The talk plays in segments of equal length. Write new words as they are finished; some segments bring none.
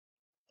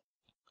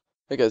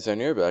Hey guys, down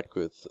here back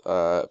with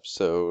what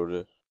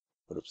episode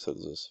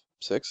is this?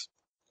 6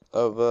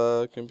 of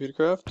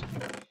ComputerCraft.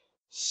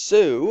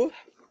 So,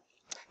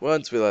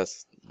 when we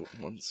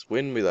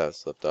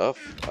last left off,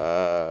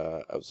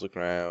 I was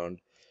looking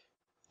around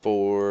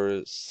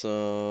for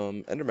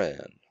some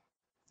Enderman.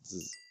 This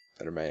is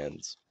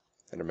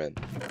Endermen.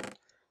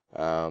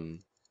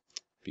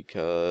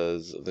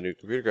 Because of the new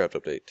ComputerCraft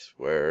update,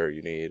 where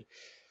you need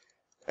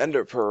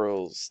Ender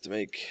pearls to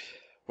make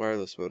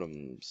wireless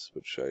modems,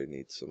 which I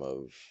need some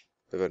of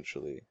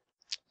eventually.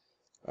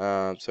 So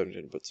I'm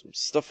going to put some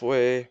stuff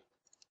away,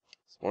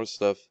 some more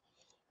stuff,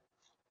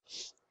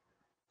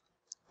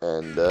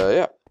 and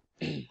yeah.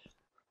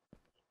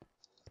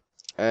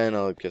 And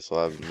I guess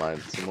I'll have in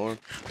mind some more.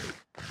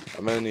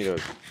 I'm gonna need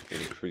to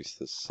increase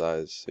this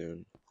size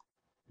soon.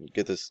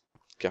 Get this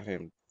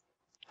goddamn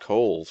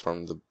coal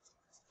from the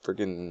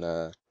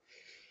friggin'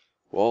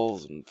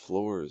 walls and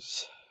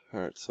floors.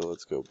 Alright, so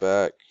let's go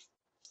back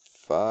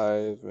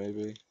 5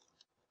 maybe.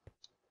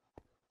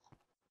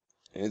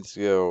 Let's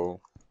go.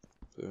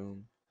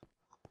 Boom.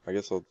 I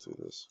guess I'll do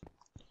this.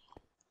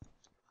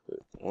 Wait,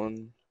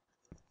 1.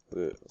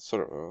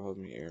 Sort of. I'll have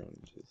me air on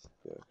this.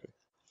 Yeah, okay.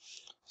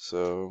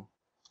 So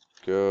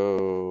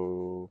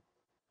go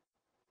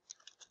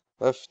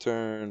left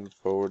turn,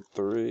 forward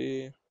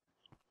 3.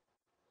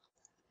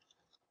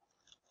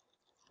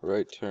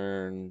 Right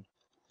turn,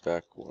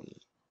 back 1.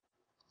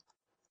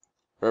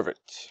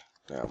 Perfect.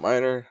 Now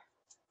miner.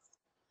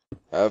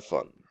 Have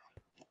fun.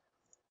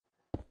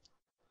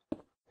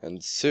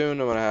 And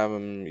soon I'm gonna have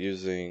him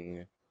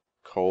using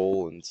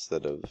coal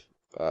instead of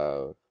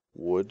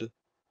wood,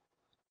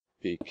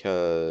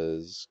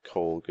 because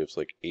coal gives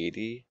like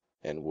 80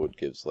 and wood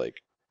gives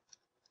like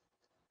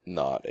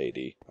not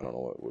 80. I don't know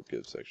what wood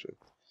gives actually.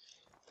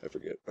 I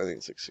forget. I think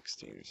it's like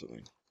 16 or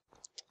something.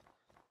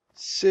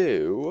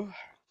 So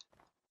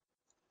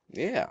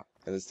yeah,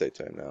 and it's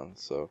daytime now,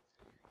 so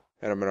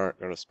Endermen aren't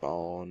gonna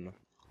spawn.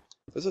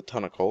 There's a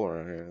ton of coal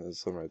around here. There's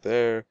some right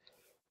there.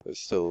 There's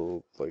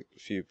still like a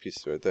few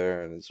pieces right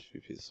there, and there's a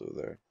few pieces over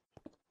there.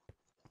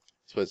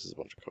 This place is a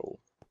bunch of coal.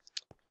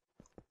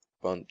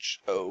 Bunch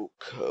of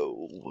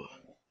coal.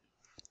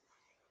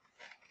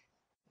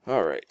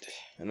 Alright,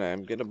 and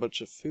I'm getting a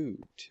bunch of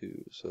food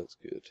too, so that's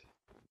good.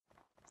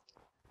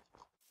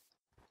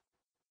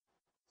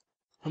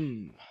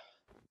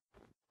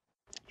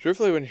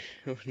 Truthfully, when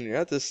you're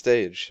at this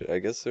stage, I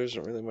guess there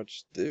isn't really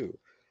much to do.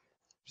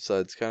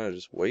 Besides kind of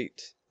just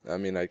wait. I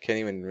mean, I can't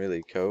even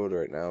really code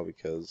right now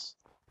because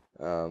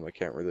I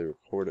can't really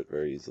record it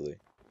very easily.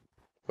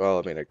 Well,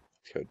 I mean, I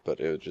could, but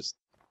it would just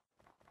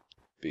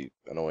be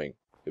annoying.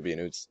 It'd be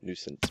a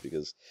nuisance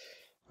because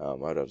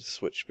I'd have to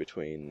switch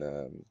between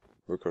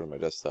recording my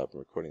desktop and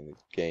recording the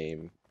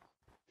game.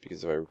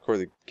 Because if I record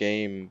the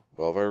game,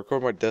 well, if I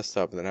record my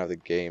desktop and then have the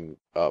game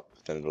up,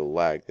 then it'll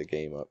lag the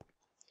game up.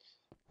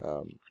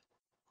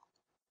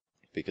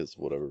 Because of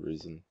whatever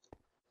reason.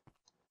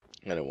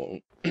 And it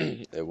won't,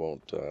 it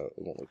won't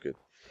look good.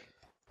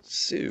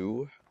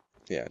 So,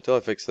 yeah, until I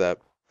fix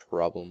that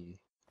problem,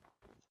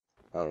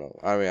 I don't know.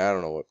 I mean, I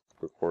don't know what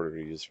recorder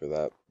to use for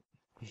that.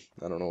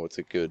 I don't know what's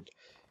a good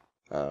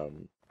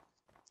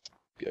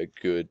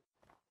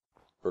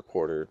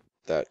recorder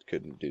that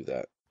couldn't do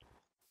that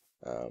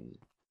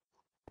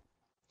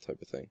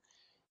type of thing.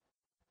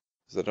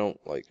 Because I don't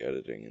like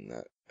editing in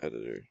that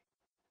editor.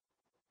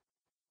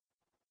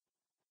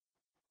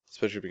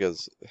 Especially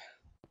because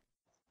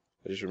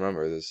I just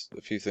remember there's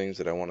a few things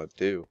that I want to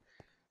do.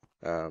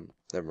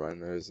 Never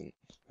mind, there isn't.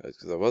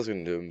 Because I was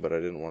going to do them, but I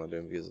didn't want to do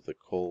them because of the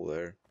coal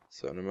there.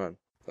 So, never mind.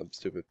 I'm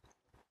stupid.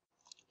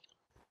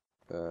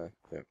 Yeah.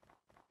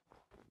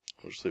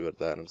 I'll just leave it at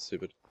that. I'm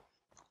stupid.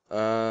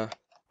 There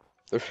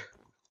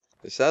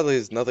sadly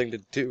is nothing to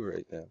do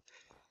right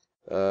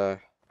now.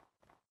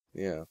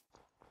 Yeah.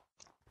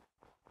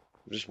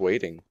 I'm just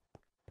waiting.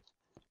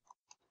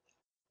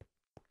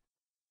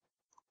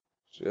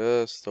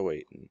 Just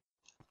waiting.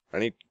 I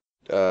need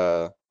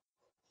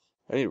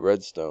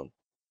redstone.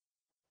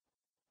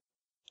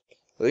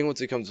 I think once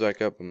he comes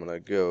back up, I'm gonna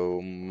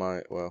go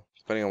mine. Well,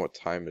 depending on what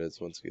time it is,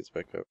 once he gets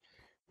back up,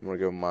 I'm gonna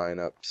go mine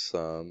up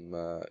some.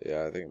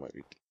 Yeah, I think it might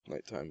be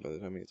nighttime by the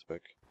time he gets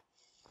back.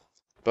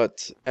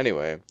 But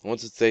anyway,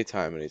 once it's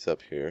daytime and he's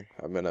up here,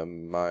 I'm gonna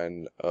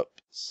mine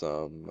up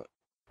some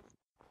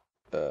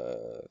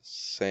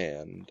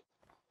sand,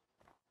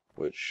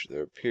 which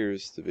there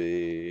appears to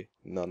be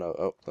none of.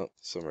 Oh, no,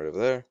 some right over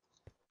there.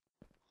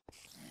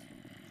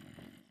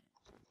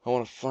 I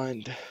want to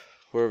find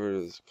wherever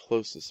is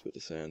closest bit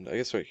of sand. I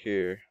guess right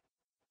here.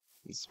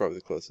 This is probably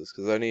the closest,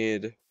 because I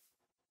need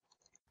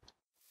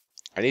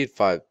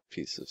 5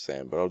 pieces of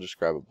sand, but I'll just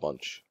grab a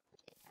bunch.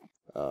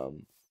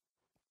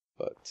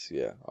 But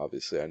yeah,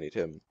 obviously I need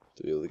him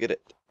to be able to get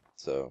it.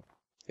 So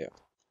yeah.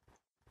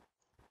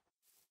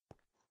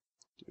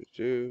 Is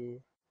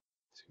he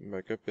coming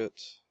back up yet?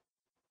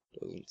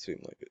 Doesn't seem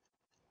like it.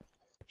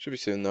 Should be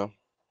soon though.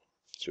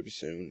 Should be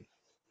soon.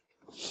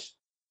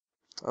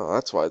 Oh,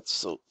 that's why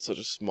it's such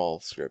a small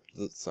script.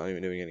 It's not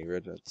even doing any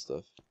RedNet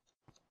stuff.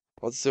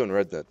 Once it's doing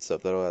RedNet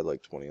stuff, that'll add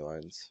like 20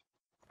 lines.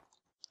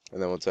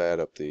 And then once I add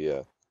up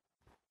the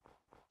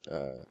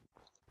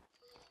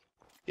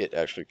it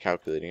actually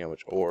calculating how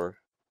much ore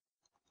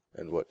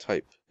and what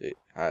type it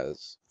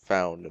has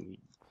found and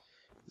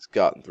has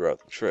gotten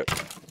throughout the trip,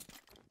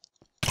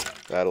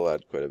 that'll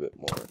add quite a bit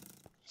more.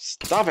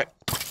 Stop it!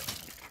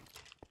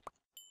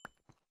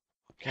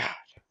 God.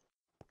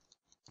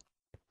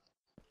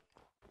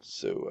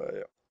 So,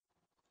 yeah.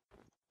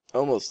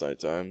 Almost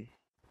nighttime.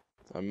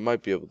 I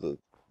might be able to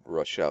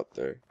rush out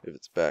there if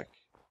it's back.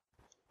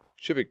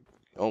 Should be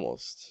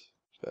almost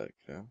back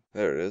now.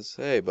 There it is.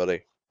 Hey,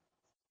 buddy.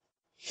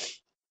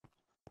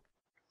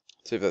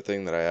 See if that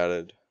thing that I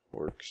added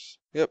works.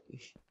 Yep.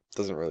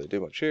 Doesn't really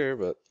do much here,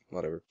 but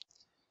whatever.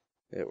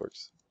 It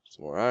works.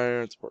 Some more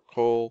iron, some more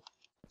coal.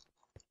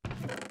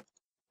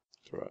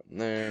 Throw it in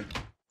there.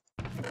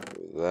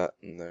 Throw that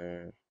in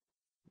there.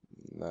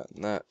 And that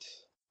and that.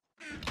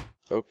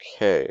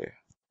 Okay.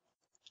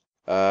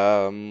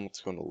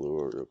 Let's go into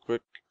lure real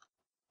quick.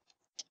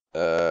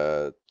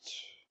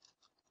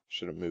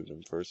 Should have moved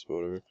him first, but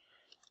whatever.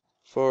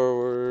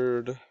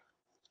 Forward.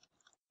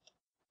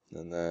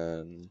 And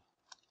then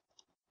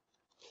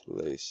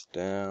place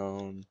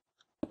down.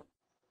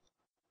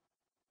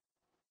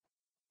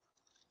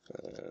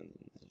 And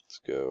let's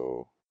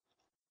go.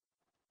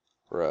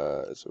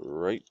 Right, it's a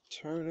right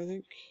turn, I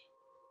think.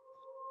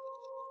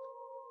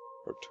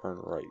 Or turn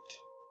right.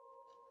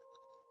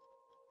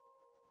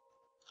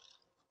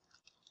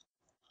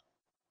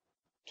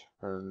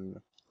 Turn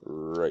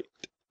right.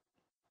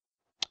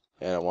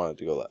 And I wanted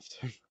to go left.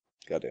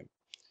 Goddamn.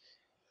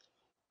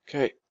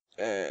 Okay,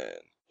 and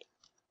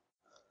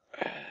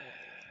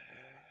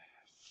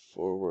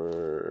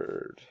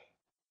forward.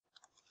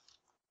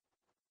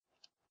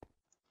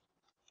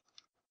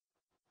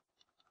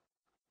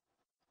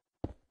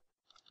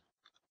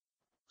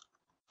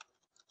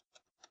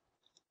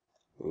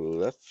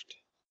 Left.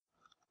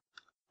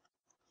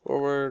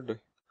 Forward.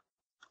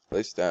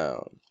 Place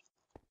down.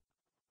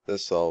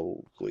 This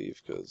I'll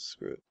leave because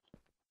screw it.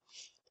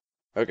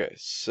 Okay,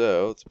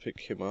 so let's pick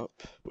him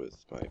up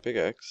with my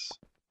pickaxe.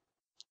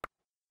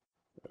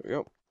 There we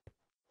go.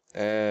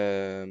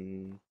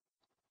 And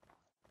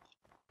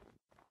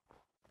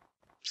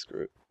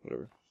screw it,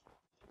 whatever.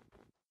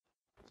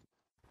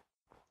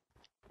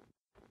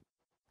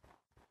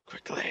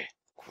 Quickly,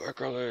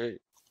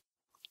 quickly.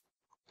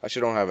 I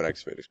should don't have an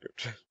excavator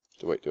script.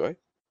 Wait, do I?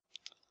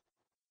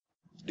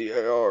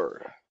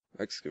 DIR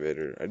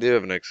excavator. I do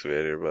have an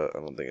excavator, but I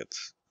don't think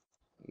it's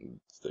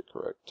the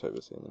correct type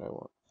of thing that I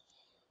want.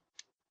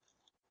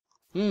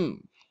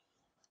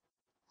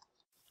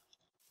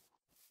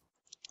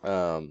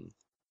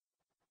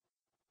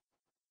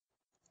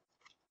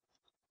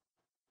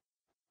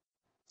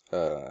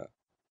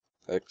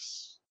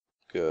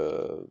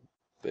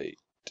 Excavate.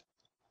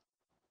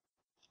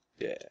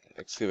 Yeah,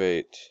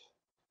 excavate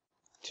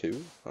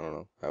 2? I don't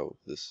know how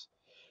this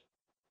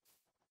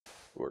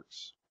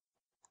works.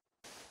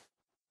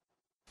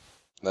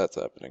 That's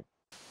happening.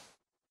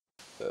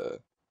 How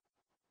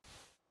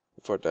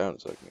far down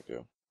is that gonna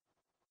go?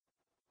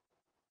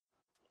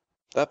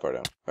 That far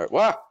down. Alright,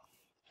 wow!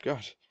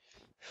 God.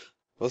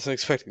 Wasn't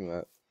expecting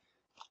that.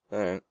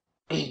 Alright.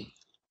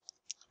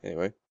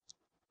 Anyway.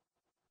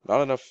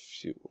 Not enough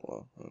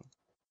fuel.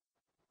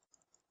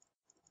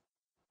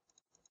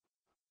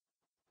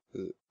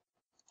 Is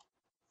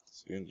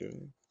it gonna do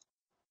anything?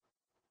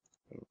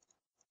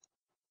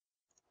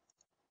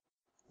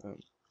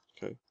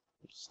 Okay.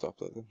 Stop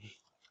that then.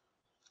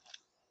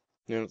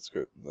 Yeah, that's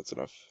good. That's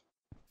enough.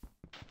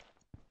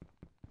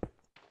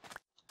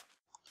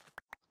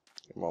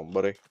 Come on,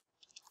 buddy.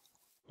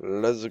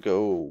 Let's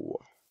go.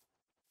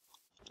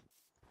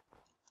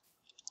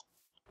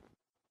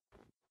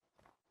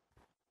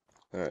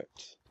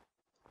 Alright.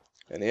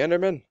 Any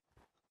Enderman?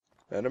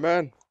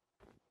 Enderman?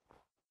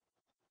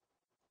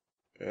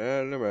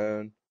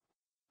 Enderman.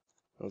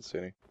 I don't see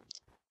any.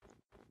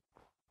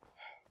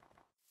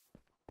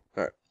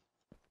 Alright.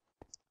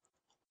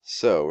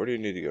 So, where do you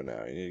need to go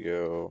now? You need to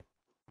go...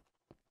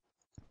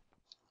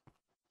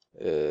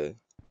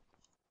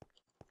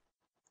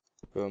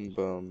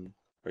 Boom,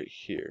 right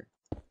here.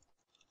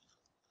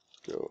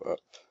 Go up.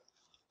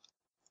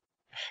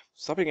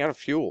 Stop being out of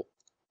fuel.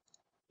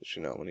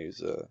 Actually, no, I'm gonna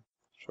use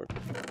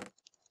shortcut.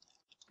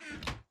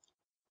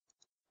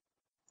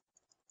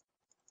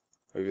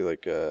 Maybe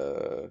like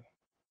I'll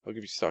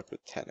give you stock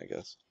with 10, I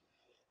guess.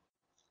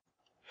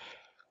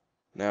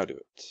 Now do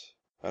it.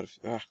 Out of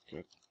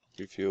good.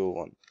 Refuel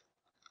 1.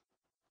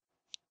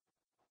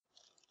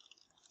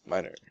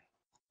 Miner.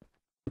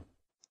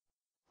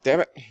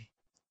 Damn it!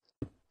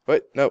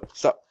 Wait, no,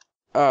 stop.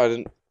 Oh, I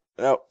didn't.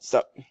 No,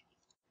 stop.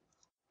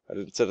 I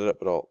didn't set it up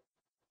at all.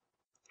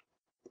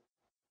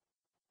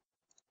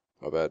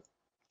 My bad.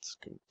 It's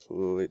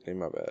completely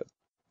my bad.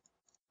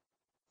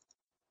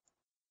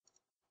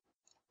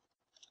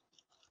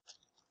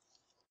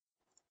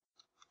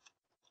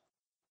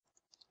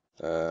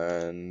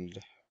 And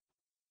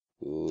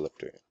left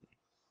turn.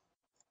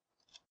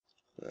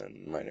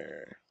 And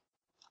miner.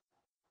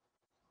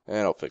 And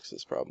I'll fix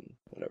this problem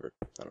whenever.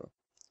 I don't know.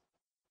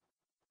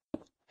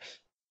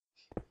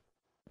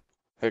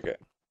 Okay.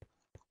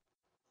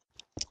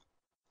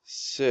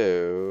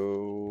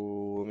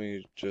 So let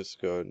me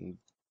just go ahead and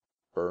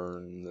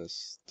burn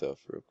this stuff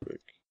real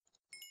quick.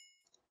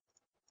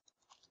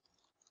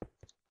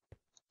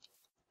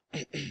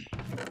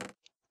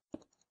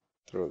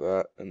 Throw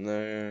that in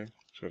there.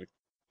 Try to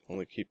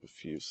only keep a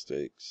few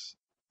steaks.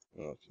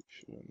 I'll keep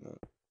a few more than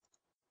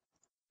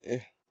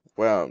that.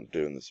 Wow, I'm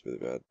doing this really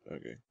bad.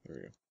 Okay, here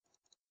we go.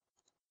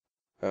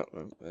 Oh,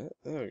 no,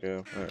 there we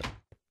go. Alright.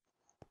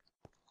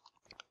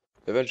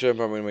 Eventually I'm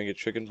probably gonna make a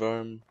chicken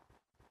farm.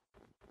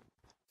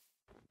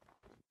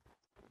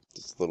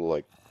 This little,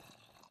 like,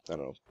 I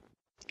don't know,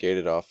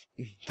 gated off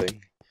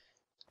thing.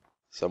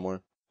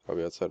 Somewhere.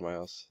 Probably outside my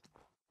house.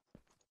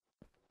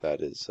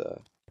 That is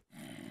a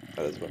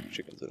bunch of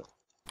chickens in it.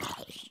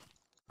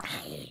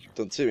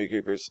 Don't see me,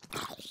 creepers.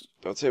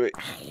 Don't see me.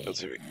 Don't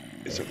see me.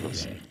 It's so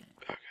close.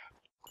 Oh,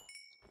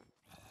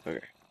 God.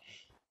 Okay.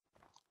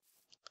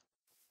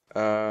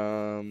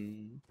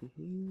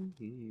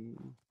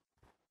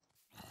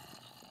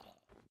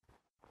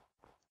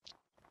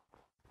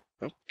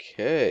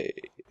 Okay.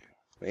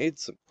 Made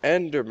some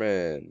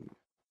Endermen.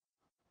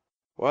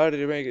 Why did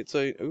he make it so...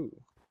 Ooh.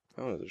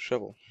 Oh, there's a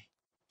shovel.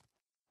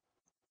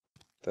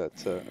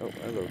 That's, oh,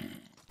 hello.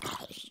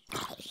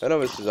 Hello,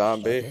 Mr.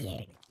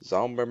 Zombie.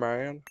 Zombie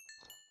man.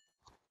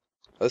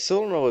 I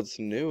still don't know what's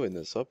new in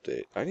this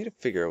update. I need to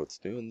figure out what's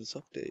new in this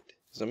update.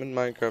 Because I'm in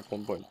Minecraft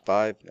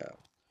 1.5 now.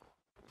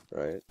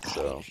 Right?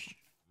 So...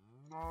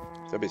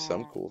 there'll be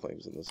some cool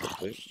things in this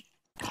update.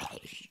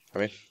 I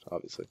mean,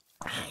 obviously.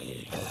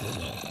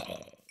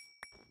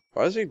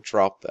 Why does he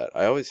drop that?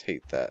 I always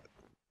hate that.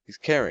 He's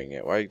carrying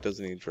it. Why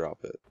doesn't he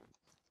drop it?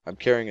 I'm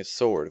carrying a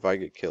sword. If I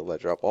get killed, I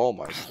drop all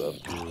my stuff.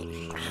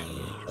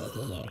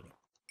 I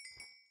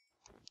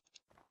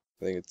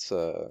think it's,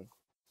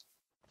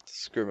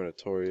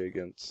 discriminatory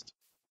against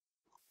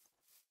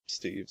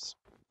Steves.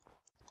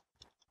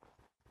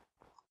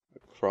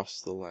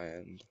 Across the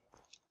land.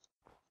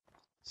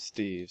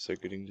 Steves are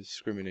getting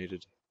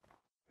discriminated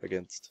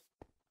against.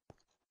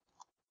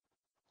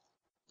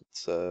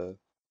 It's, I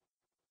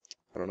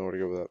don't know where to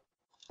go with that.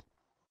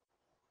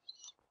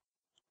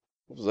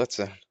 What was that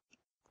sound?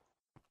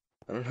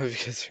 I don't know if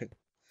you guys heard.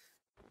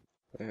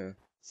 Yeah, it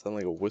sounded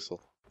like a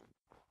whistle.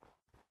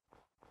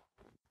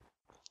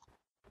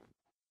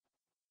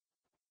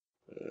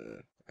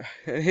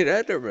 I need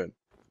Enderman.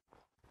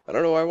 I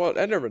don't know why I want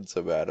Enderman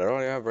so bad. I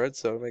don't even have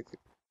redstone to make the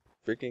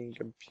freaking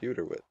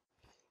computer with.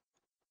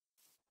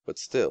 But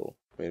still,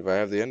 I mean, if I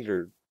have the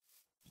Ender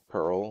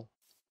Pearl,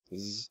 then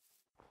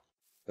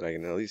I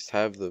can at least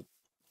have the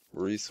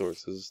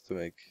resources to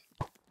make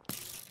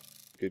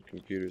good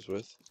computers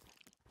with.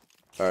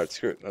 Alright,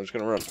 screw it. I'm just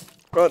gonna run.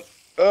 Run!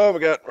 Oh my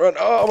god, run!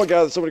 Oh my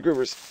god, there's so many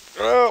creepers!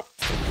 Oh!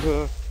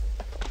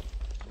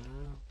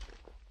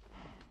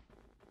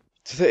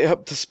 Do they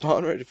up the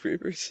spawn rate of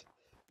creepers?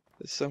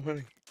 There's so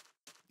many.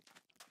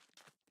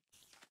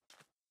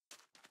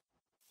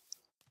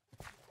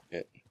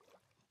 Yeah.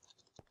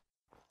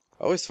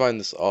 I always find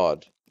this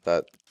odd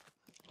that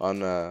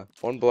on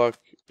one block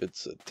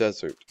it's a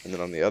desert, and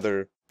then on the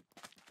other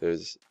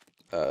there's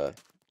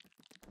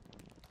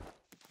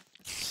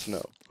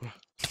snow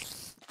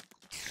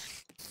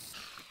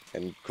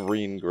and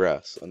green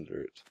grass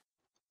under it.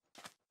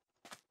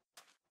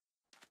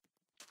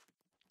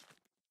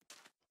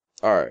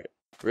 Alright,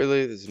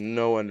 really? There's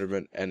no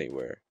Enderman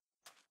anywhere.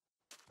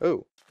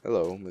 Oh,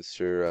 hello,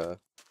 Mr.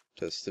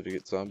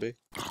 Testificate Zombie.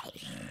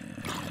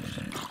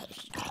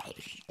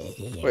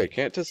 Wait,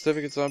 can't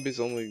Testificate Zombies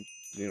only,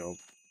 you know,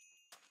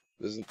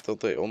 don't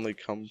they only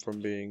come from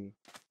being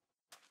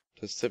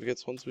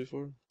Testificates once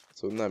before?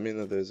 So wouldn't that mean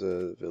that there's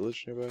a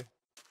village nearby?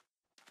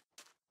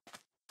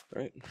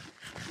 Right?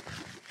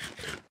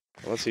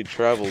 Unless he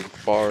traveled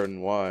far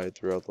and wide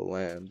throughout the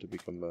land to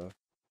become a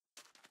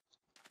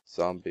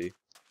zombie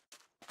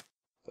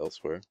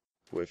elsewhere,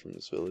 away from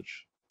his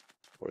village.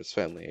 Or his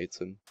family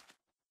hates him.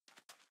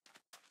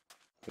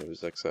 He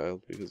was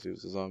exiled because he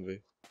was a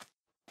zombie.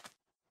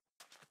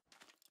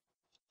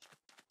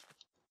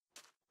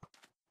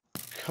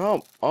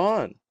 Come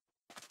on!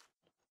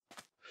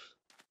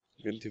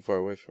 I'm getting too far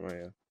away from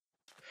my,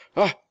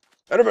 Ah!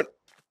 Enderman!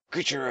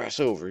 Get your ass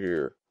over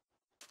here!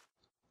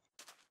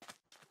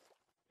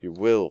 You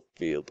will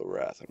feel the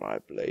wrath of my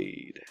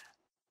blade.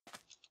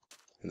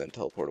 And then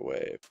teleport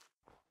away.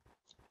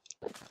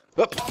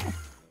 Up!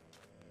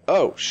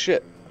 Oh,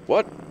 shit.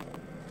 What?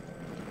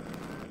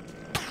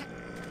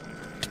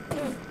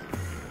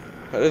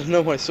 I didn't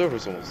know my sword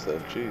was almost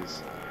dead.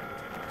 Jeez.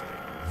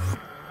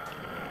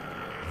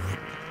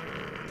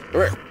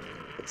 Alright.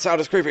 That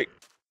sound is creepy.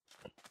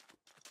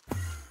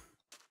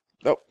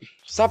 No.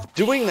 Stop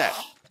doing that.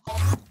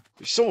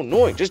 You're so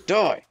annoying. Just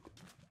die.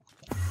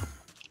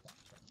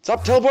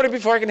 Stop teleporting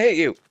before I can hit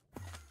you.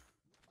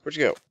 Where'd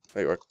you go?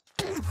 There you are.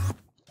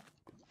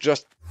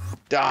 Just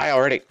die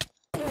already.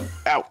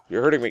 Ow.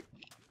 You're hurting me.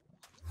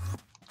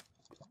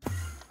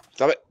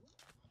 Stop it.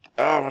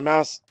 Oh, my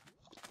mouse.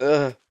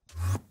 Oh.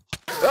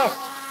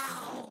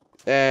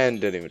 And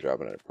didn't even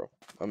drop an ender pearl.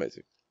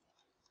 Amazing.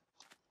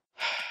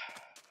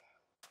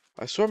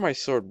 I swear my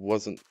sword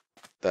wasn't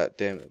that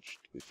damaged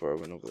before I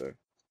went over there.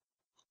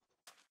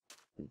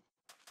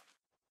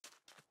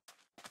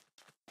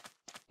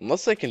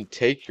 Unless they can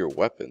take your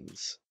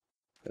weapons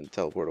and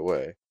teleport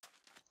away.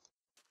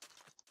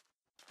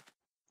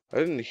 I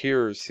didn't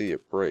hear or see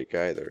it break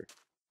either.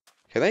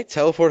 Can they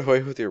teleport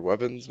away with your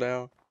weapons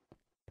now?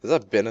 Has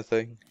that been a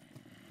thing?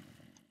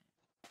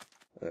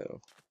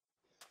 Oh.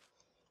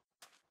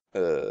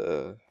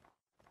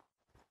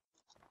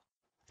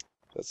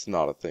 That's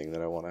not a thing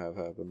that I want to have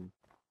happen.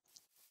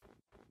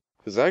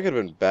 Because that could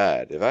have been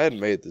bad. If I had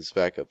made this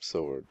backup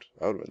sword,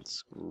 I would have been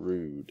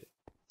screwed.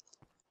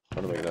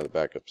 I'm gonna make another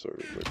backup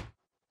sword real quick.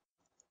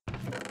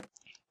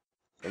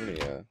 How many,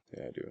 yeah,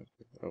 I do.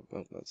 Oh,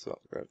 no, that's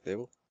not the craft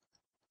table.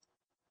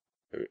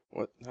 Wait,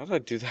 what? How did I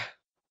do that?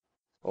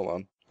 Hold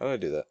on. How did I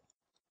do that?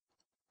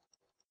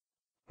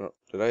 Oh,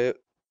 did I...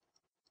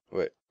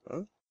 Wait,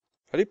 huh?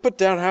 How do you put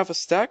down half a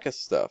stack of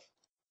stuff?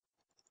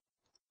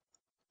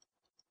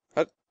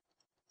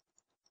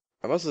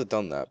 I must have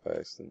done that by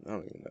accident. I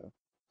don't even know.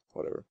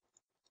 Whatever.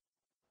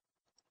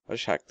 I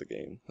just hacked the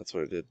game. That's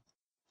what I did.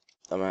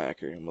 I'm a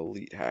hacker. I'm an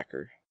elite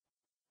hacker.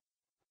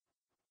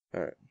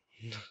 Alright.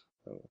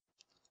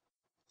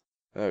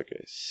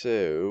 Okay,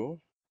 so...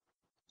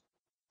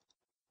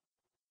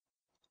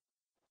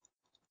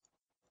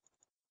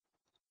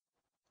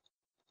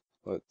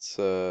 Let's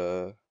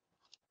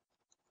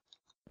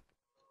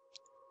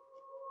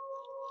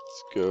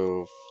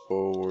go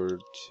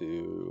forward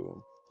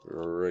to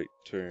right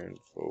turn,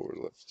 forward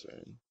left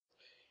turn.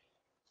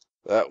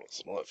 That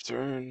was my left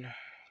turn.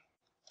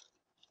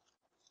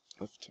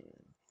 Left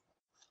turn.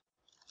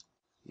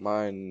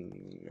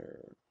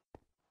 Minor.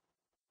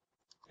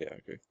 Yeah,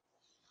 okay.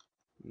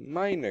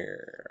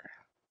 Minor.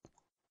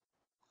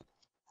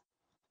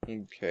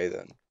 Okay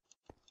then.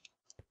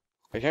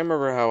 I can't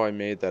remember how I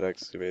made that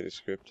excavator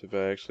script, if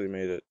I actually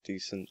made it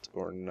decent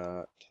or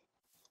not.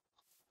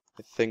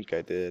 I think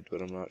I did,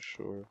 but I'm not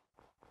sure.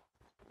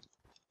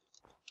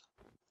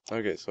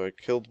 Okay, so I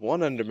killed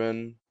one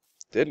Enderman,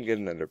 didn't get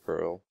an Ender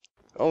Pearl.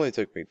 It only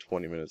took me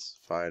 20 minutes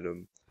to find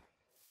him.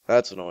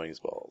 That's annoying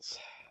as balls.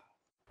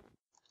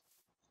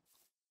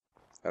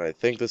 And I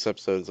think this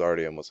episode is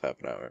already almost half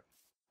an hour.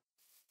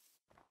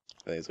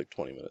 I think it's like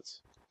 20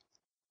 minutes.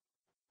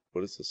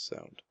 What is this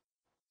sound?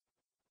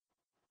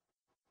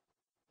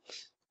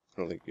 I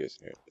don't think you guys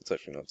can hear it. It's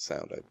actually not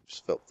sound. I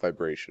just felt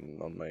vibration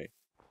on my,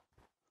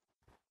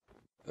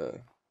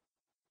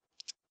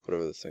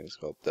 whatever this thing is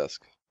called,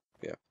 desk.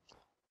 Yeah.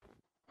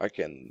 I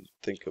can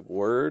think of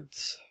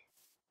words.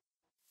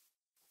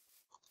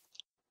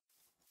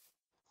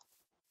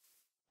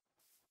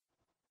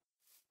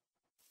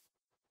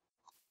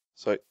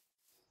 So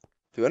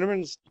do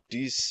Endermans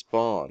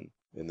despawn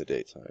in the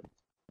daytime?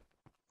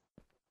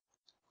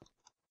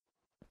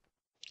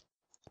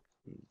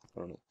 I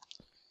don't know.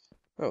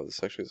 Oh,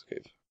 this actually is a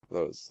cave. I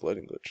thought it was a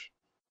lighting glitch.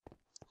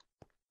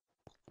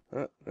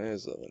 Ah,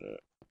 there's nothing in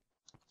it.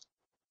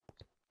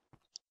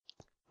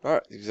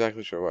 Alright,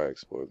 exactly sure why I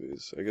explored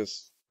these. I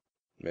guess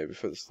maybe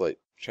for the slight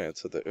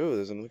chance that oh,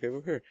 there's another cave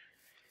over here.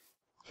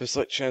 For the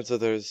slight chance that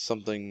there's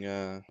something,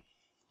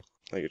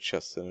 like a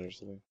chest in it or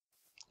something.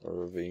 Or a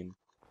ravine.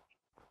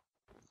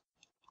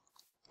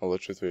 Although,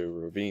 truthfully, a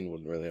ravine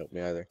wouldn't really help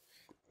me either.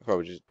 I'd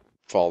probably just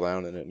fall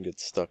down in it and get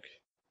stuck.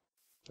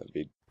 That'd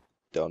be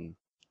done.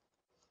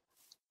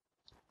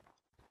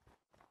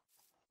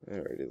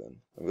 Alrighty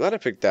then. I'm glad I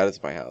picked that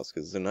as my house,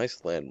 because it's a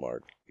nice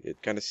landmark.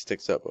 It kind of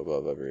sticks up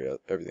above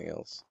everything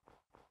else.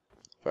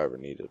 If I ever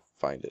need to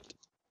find it.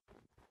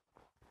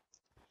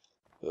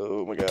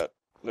 Oh my god.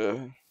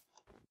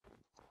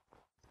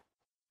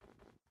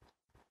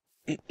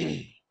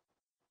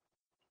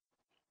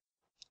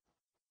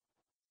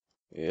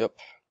 Yep.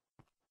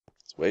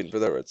 Just waiting for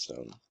that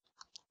redstone.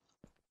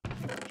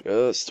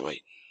 Just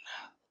waiting.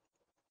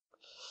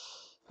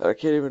 I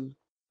can't even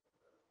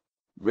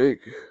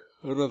make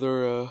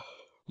another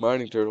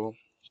mining turtle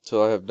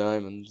until I have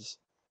diamonds.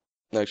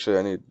 Actually,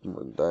 I need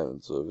more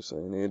diamonds, obviously.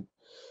 I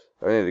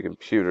need a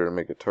computer to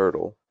make a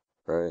turtle,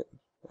 right?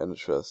 And a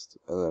chest.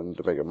 And then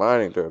to make a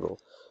mining turtle,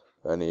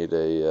 I need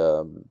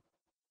a,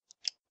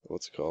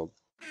 what's it called?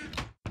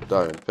 A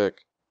diamond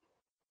pick.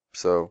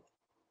 So,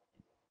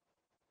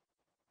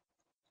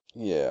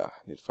 yeah, I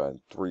need to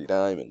find 3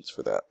 diamonds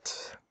for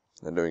that.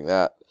 And doing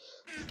that,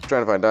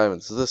 trying to find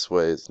diamonds this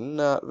way is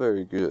not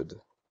very good.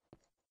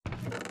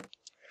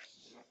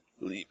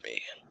 Believe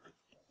me.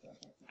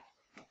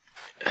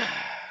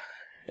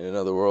 In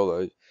another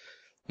world, I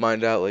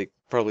mined out like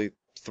probably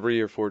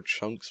 3 or 4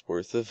 chunks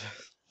worth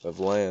of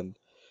land.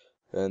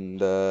 And,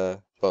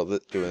 well,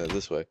 doing it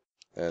this way.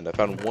 And I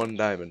found 1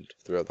 diamond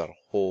throughout that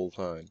whole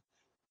time.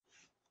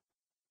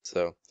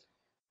 So,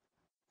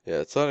 yeah,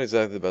 it's not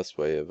exactly the best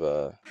way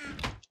of,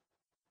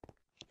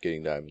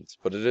 getting diamonds.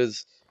 But it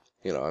is,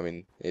 you know, I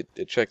mean,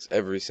 it checks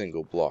every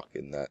single block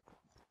in that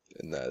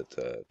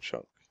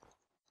chunk.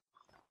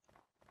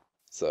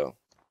 So,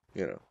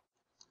 you know,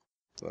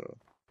 I don't know.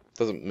 It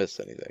doesn't miss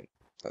anything,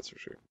 that's for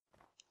sure.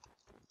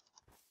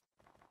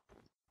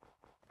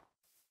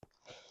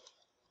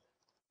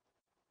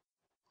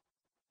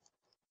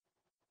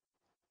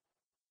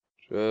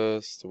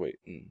 Just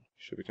waiting.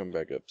 Should be coming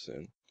back up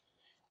soon.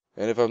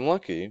 And if I'm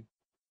lucky,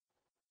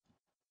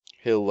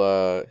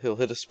 he'll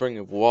hit a spring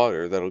of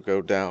water that'll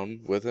go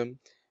down with him,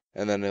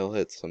 and then he'll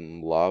hit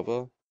some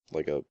lava,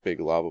 like a big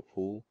lava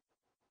pool.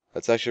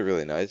 That's actually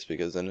really nice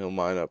because then he'll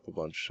mine up a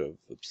bunch of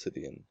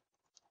obsidian.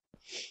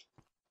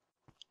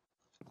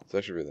 It's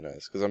actually really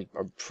nice because I'm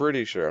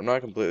pretty sure, I'm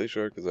not completely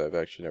sure because I've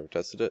actually never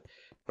tested it,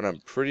 but I'm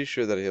pretty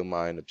sure that he'll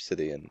mine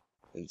obsidian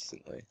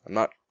instantly. I'm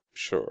not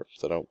sure,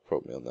 so don't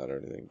quote me on that or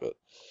anything, but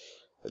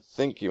I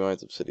think he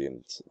mines obsidian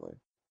instantly.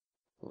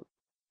 Or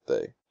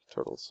they,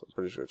 turtles. I'm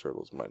pretty sure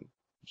turtles mine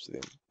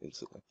obsidian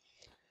instantly.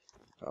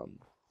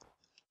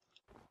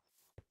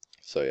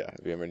 So yeah,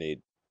 if you ever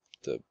need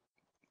to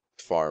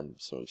farm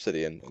some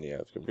obsidian and you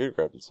have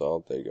ComputerCraft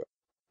installed, there you go.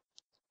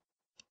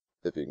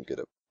 If you can get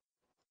a,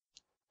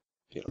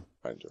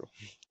 mine turtle.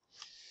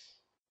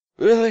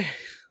 Really?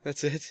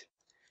 That's it?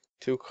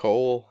 2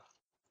 coal?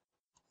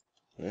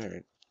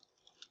 Alright.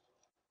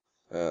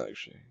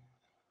 Actually.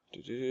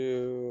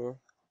 There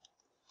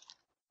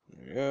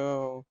we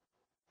go.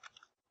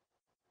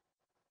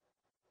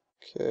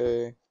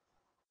 Okay.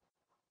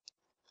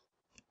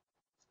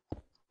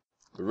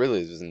 There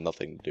really is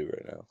nothing to do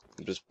right now.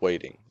 I'm just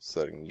waiting so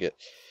that I can get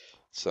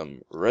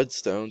some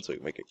redstone so I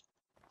can make a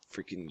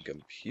freaking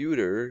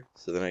computer.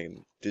 So then I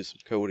can do some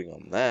coding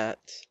on that.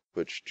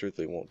 Which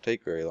truthfully won't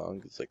take very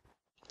long. It's like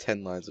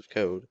 10 lines of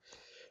code.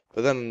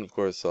 But then, of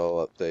course,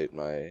 I'll update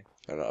my,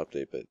 not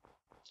update, but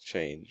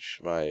change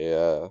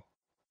my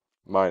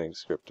mining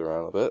script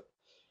around a bit.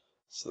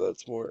 So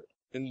that's more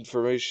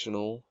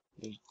informational,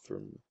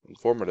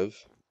 informative.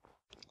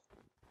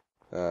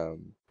 Oh,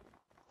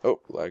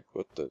 like,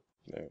 what the,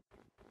 no.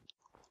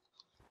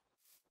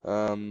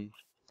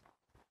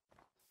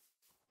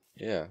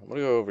 Yeah, I'm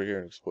gonna go over here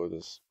and explore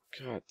this.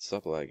 God,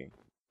 stop lagging.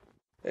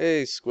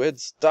 Hey, squid,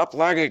 stop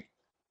lagging!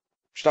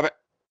 Stop it!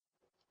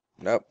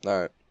 Nope,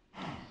 alright.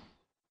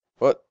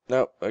 What?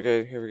 Nope,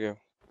 okay, here we go.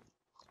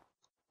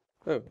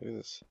 Oh, look at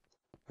this.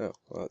 Oh,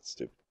 well, that's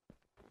stupid.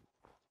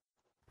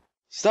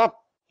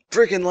 Stop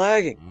freaking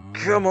lagging!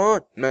 Come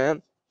on,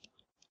 man!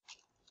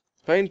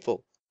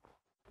 Painful.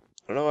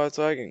 I don't know why it's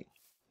lagging.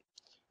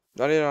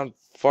 Not even on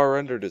far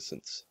render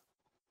distance.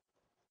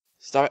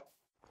 Stop it!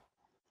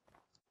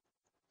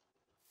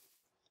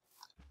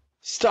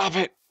 Stop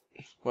it!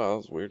 Well, that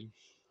was weird.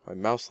 My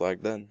mouse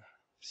lagged then.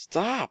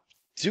 Stop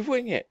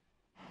doing it!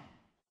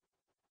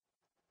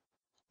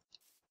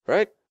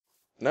 Right?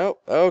 No?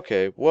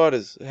 Okay, what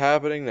is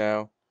happening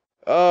now?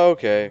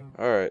 Okay,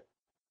 alright.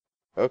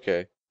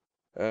 Okay.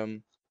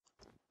 What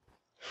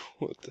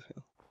the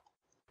hell?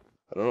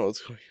 I don't know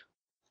what's going on.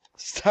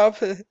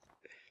 Stop it!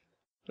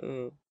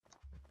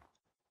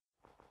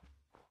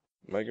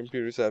 My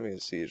computer's having a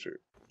seizure.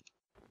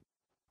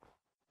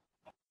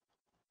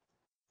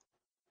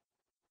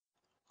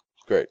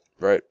 Great,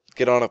 right.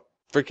 Get on a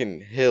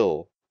freaking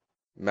hill.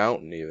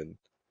 Mountain, even.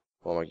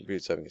 While my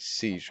computer's having a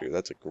seizure.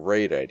 That's a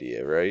great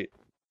idea, right?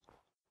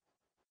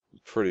 I'm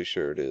pretty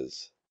sure it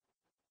is.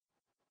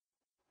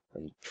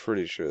 I'm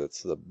pretty sure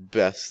that's the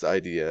best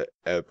idea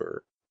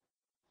ever.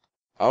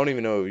 I don't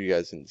even know if you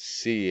guys can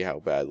see how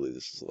badly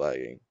this is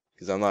lagging.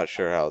 Because I'm not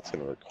sure how it's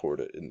going to record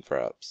it in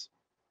Fraps.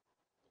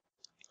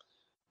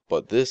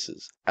 But this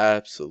is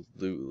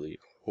absolutely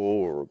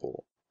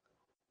horrible.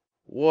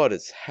 What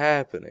is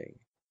happening?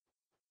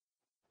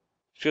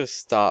 Just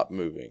stop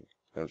moving.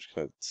 I'm just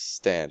going to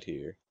stand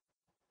here.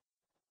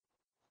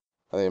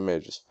 I think I may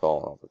have just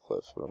fallen off a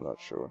cliff, but I'm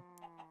not sure.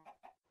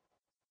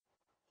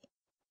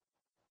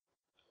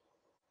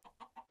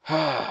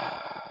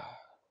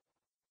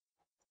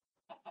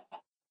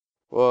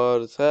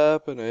 What is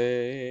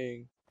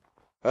happening?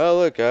 Oh,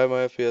 look, I have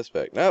my FPS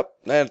back. Nope,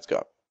 and it's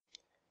gone.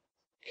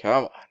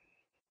 Come on.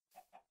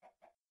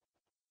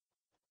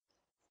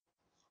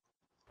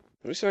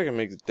 Let me see if I can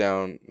make it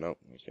down. Nope,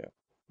 I can't.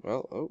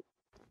 Well, oh,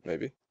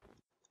 maybe.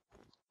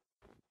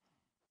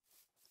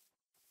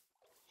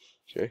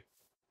 Okay.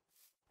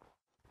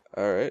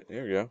 Alright,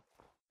 here we go.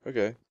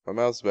 Okay, my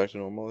mouse is back to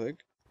normal, I think.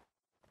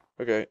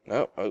 Okay,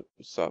 no, oh,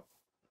 stop.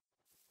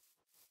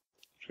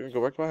 Just gonna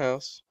go back to my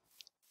house.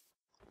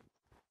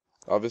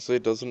 Obviously,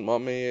 it doesn't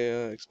want me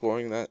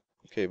exploring that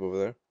cave over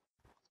there.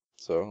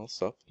 So, I'll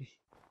stop.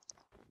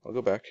 I'll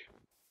go back.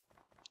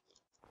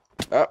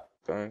 Ah,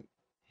 alright.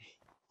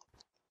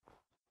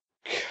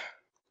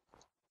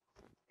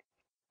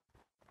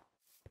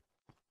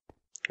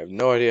 I have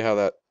no idea how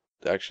that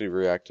actually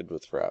reacted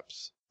with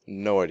Fraps.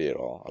 No idea at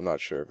all. I'm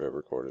not sure if I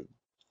recorded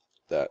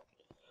that.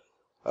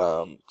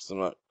 Because I'm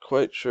not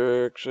quite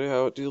sure actually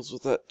how it deals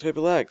with that type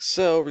of lag.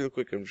 So, real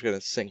quick, I'm just gonna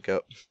sync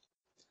up.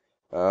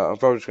 I'm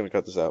probably just gonna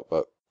cut this out,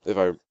 but if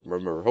I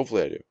remember,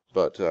 hopefully I do.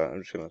 But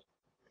I'm just gonna.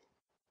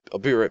 I'll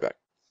be right back.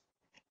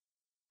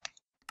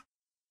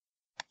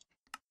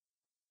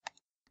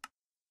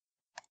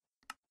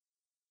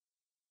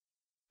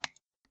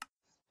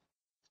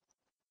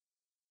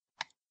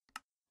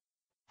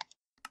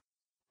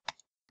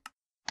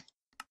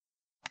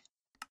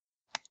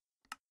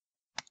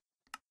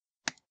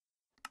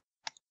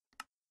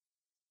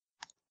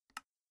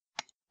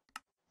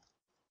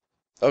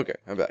 Okay,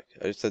 I'm back.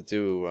 I just had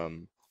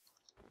to,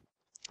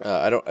 oh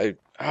my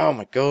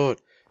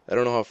god! I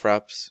don't know how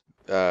Fraps,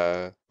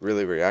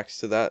 really reacts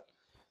to that.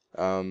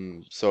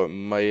 So it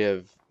might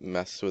have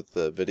messed with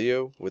the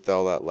video with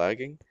all that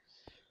lagging.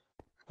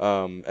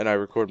 And I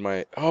record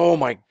my, oh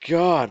my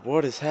god,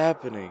 what is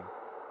happening?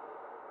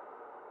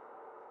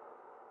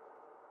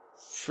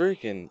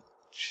 Freaking,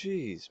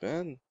 jeez,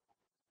 man.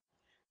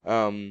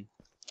 Fraps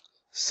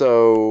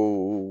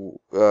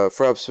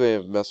may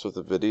have messed with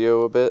the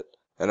video a bit,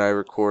 and I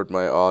record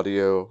my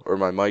audio, or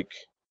my mic,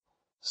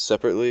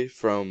 separately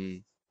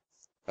from,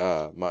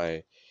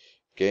 my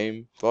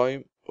game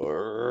volume.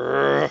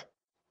 Okay,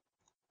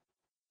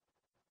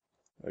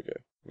 I'm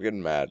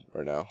getting mad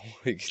right now.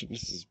 This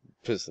is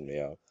pissing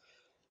me off.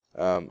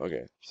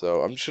 Okay,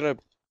 so I'm just gonna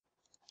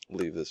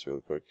leave this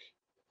real quick.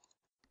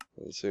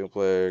 Single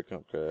player,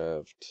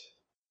 ComputerCraft.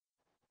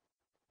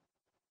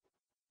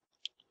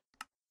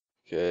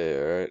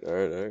 Okay,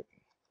 alright.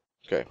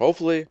 Okay,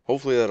 hopefully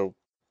that'll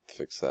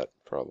fix that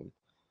problem.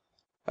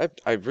 I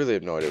really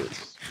have no idea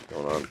what's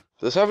going on.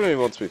 This happened to me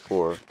once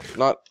before,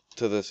 not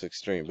to this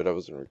extreme, but I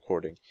wasn't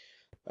recording.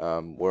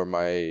 Where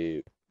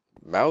my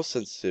mouse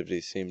sensitivity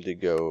seemed to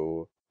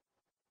go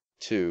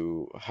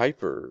to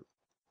hyper,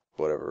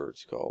 whatever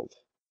it's called,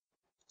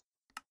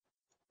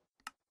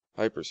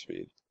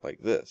 hyperspeed, like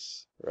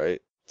this,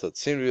 right? So it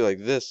seemed to be like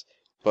this,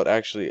 but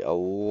actually a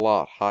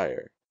lot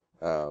higher.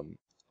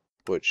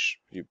 Which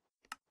you,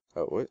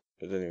 oh wait,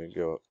 it didn't even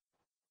go up.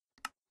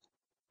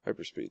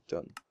 Hyperspeed,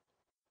 done.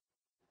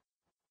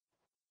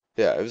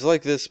 Yeah, it was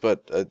like this,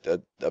 but a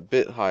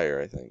bit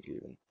higher, I think,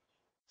 even.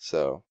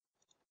 So,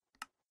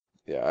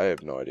 yeah, I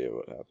have no idea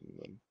what happened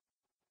then.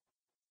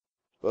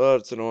 But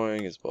it's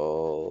annoying as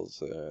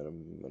balls, and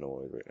I'm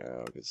annoyed right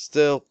now. It's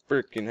still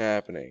freaking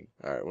happening.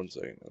 Alright, 1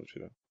 second. I'm just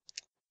gonna...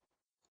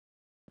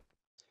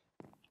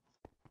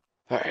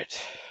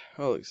 Alright.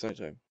 Oh, look, it's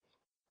nighttime.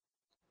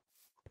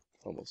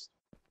 Almost.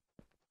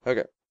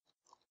 Okay.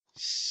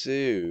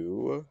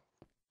 So,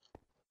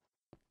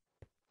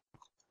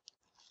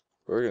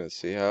 we're gonna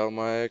see how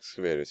my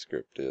excavator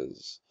script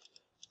is.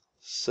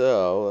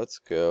 So, let's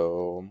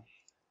go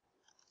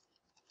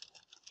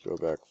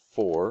back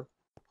 4.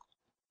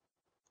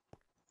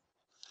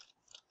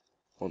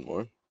 One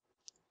more.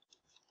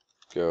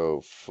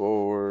 Go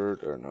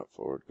forward, or not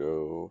forward,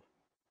 go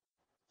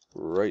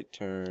right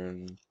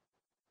turn,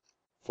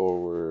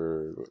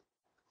 forward,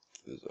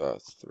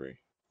 it's 3.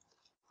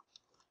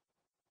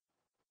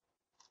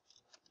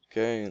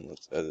 Okay, and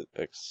let's edit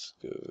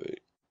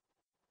excavate,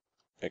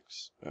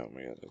 oh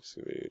my god,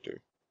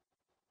 excavator.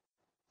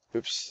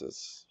 Oops,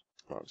 that's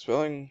wrong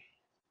spelling.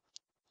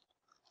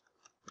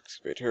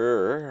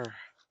 Excavator.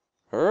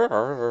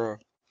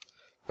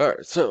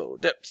 Alright, so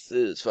depth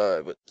is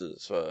 5, width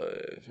is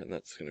 5, and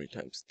that's gonna be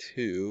times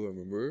 2,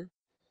 remember?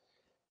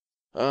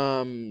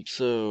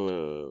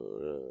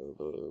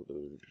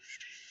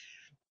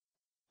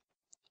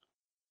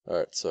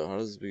 Alright, so how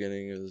does the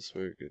beginning of this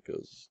work? It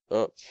goes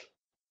up,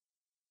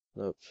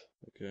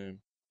 okay.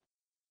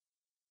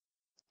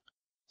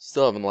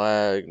 Still having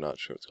lag, not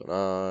sure what's going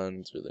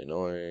on, it's really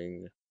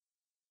annoying.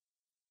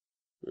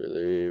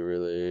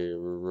 Really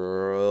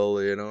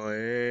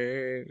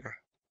annoying.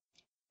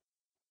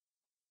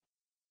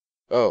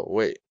 Oh,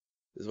 wait.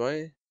 Is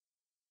my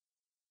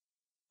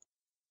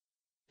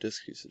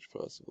disk usage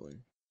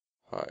possibly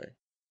high?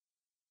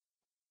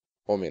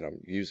 Well, I mean,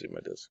 I'm using my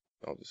disk,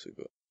 obviously,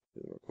 but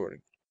I'm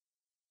recording.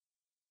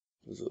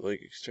 Is it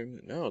like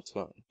extremely? No, it's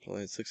not. It's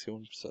only at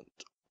 61%.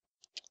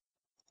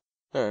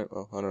 Alright,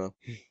 well, I don't know.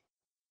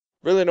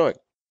 Really annoying.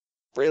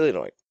 Really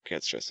annoying.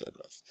 Can't stress that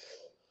enough.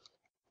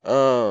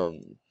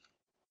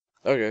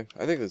 Okay,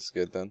 I think this is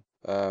good then.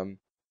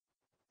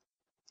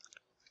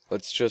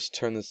 Let's just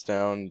turn this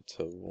down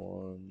to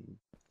 1,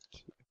 2.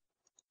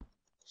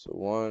 So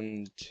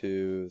 1,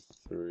 2,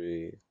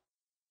 3.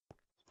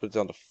 Put it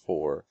down to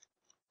 4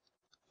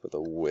 for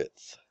the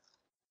width.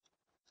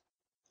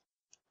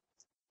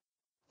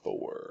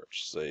 4.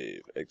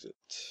 Save. Exit.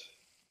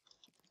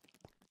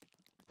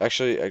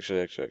 Actually.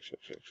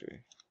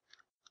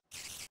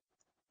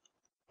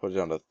 Put it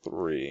down to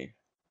 3.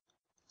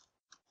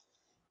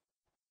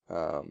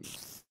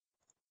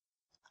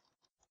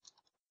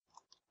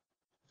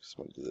 Just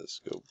want to do this.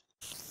 Go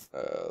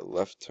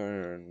left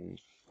turn,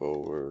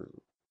 forward,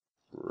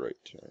 right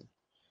turn.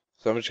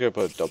 So I'm just gonna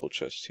put a double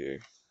chest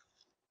here.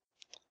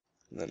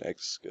 And then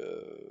excavator.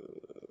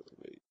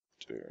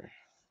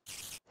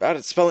 Bad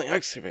at spelling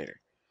excavator.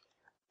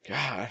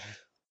 God.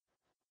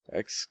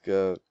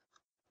 Excavator.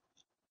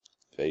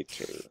 Okay,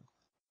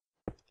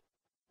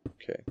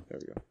 there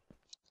we go.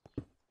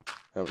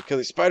 Now we kill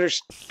these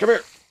spiders. Come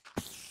here.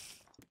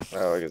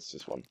 Oh, I guess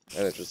just one.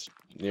 And it just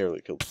nearly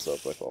killed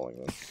itself by falling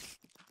then.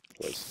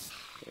 Twice.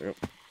 There we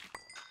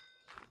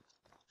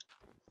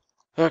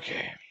go.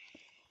 Okay.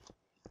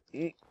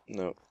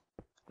 No.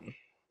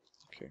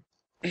 Okay.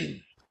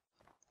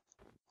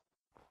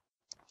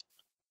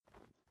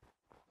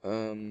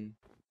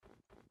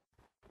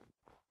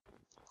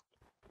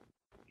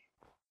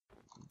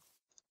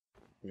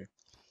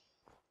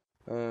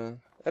 Yeah.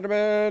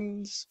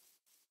 Endermans!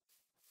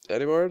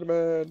 Any more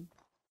Enderman?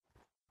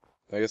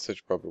 I guess I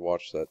should probably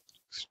watch that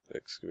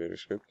excavator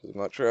script because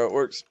I'm not sure how it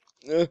works.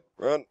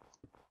 Run!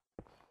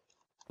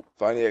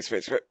 Find the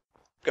excavator script.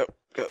 Go,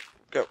 go,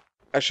 go.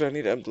 Actually, I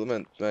need to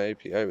implement my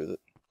API with it.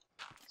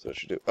 So I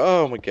should do.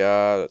 Oh my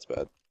god, that's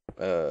bad.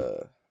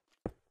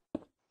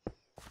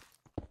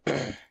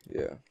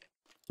 Yeah.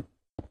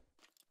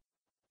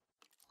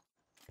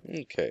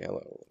 Okay,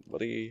 hello,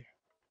 buddy.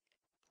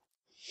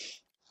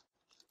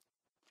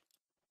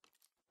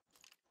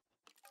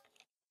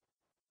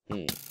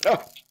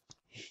 Ah!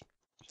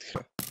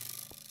 Come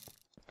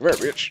here,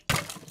 bitch.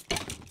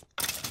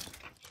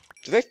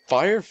 Do they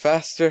fire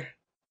faster?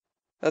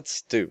 That's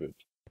stupid.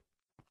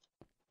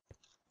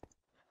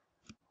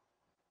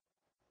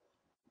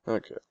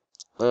 Okay.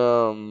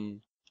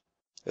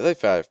 If they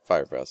fire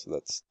faster,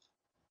 that's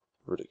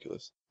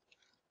ridiculous.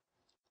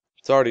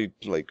 It's already,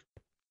 like,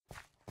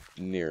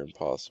 near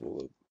impossible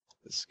to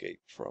escape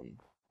from.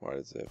 Why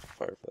does it have to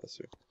fire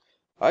faster?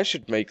 I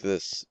should make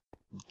this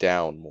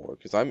down more,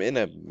 because I'm in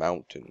a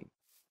mountain.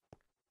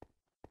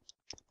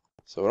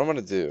 So what I'm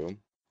gonna do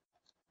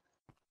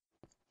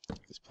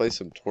is place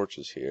some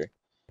torches here.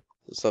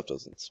 The stuff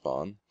doesn't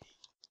spawn.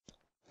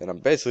 And I'm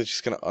basically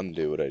just gonna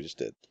undo what I just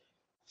did.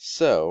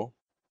 So,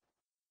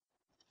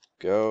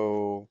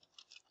 go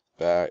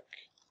back,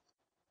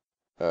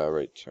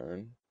 right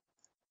turn.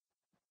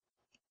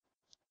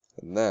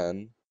 And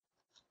then,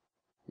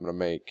 I'm gonna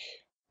make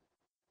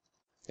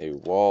a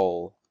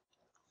wall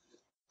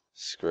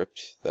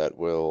script that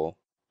will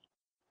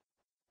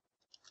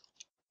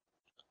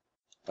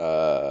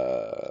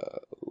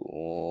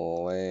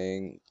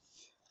length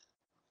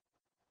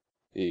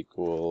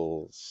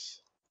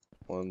equals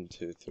 1,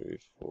 2, 3,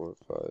 4,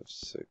 5,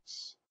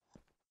 6.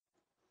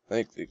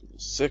 Length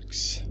equals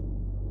 6.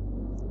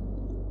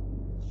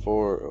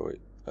 4. Oh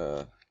wait.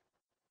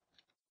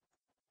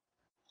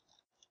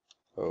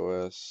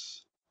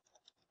 OS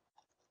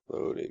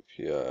load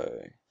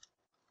API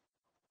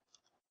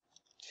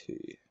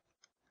T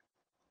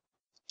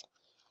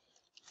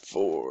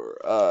 4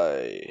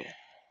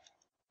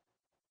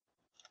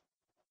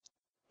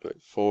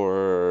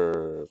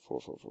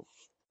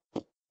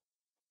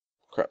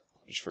 crap,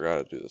 I just forgot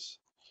how to do this.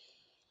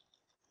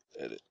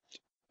 Edit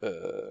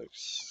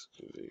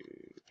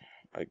excavate.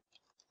 I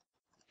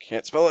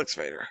can't spell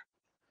excavator.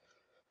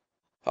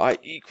 I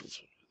equals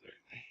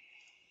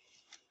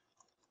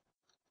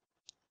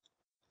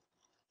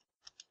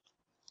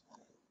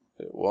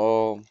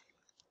wall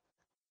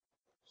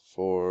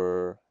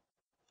for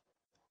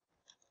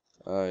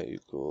I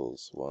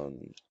equals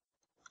 1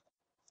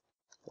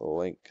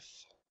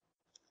 length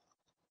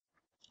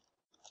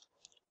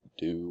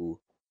do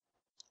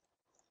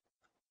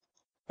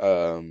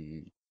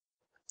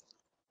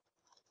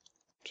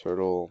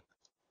turtle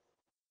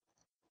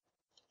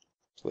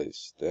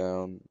place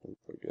down. Oh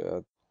my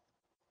god.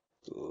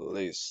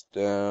 Place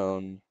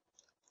down.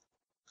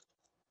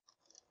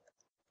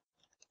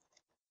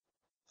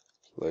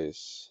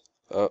 Place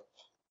up.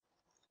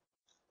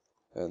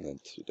 And then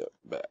to the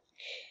back.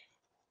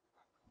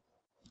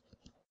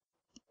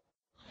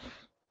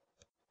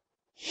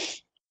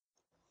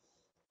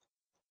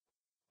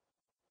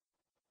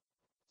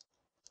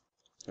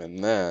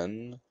 And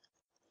then,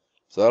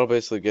 so that'll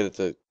basically get it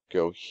to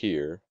go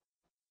here.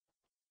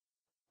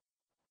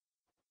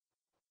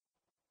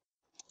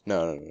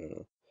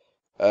 No.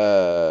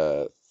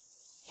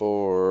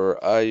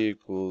 For I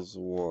equals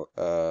 1,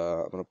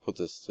 I'm gonna put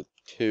this to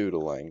 2 to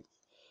length.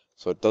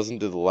 So it doesn't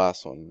do the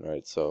last one,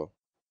 right? So,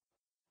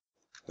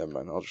 never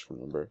mind, I'll just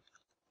remember.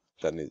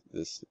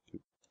 This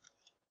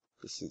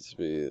needs to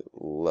be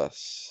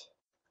less.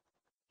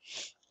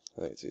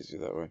 I think it's easier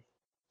that way.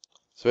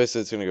 So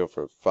basically it's gonna go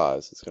for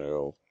 5, so it's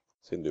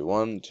gonna do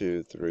 1,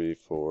 2, 3,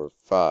 4,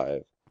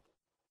 5.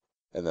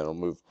 And then it'll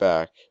move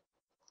back.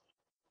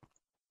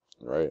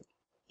 Right?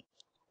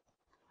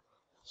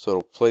 So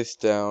it'll place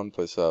down,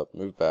 place up,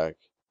 move back.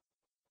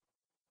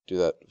 Do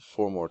that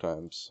 4 more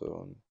times. So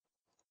 1,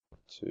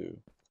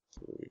 2,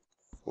 3,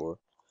 4.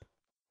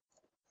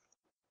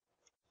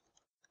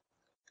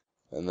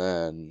 And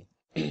then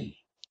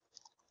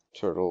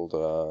turtle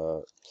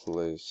dot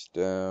place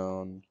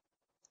down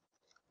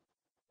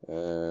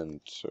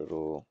and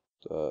turtle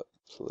dot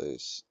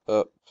place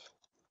up.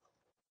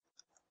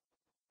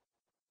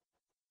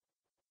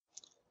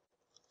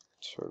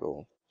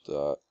 Turtle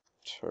dot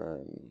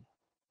turn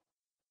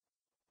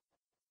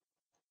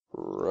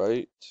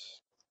right.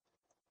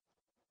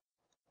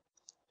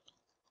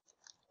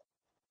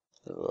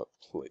 Turtle dot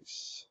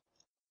place.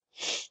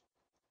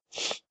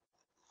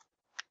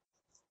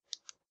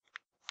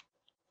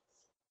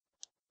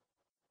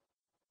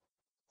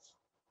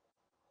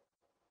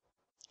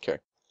 Okay.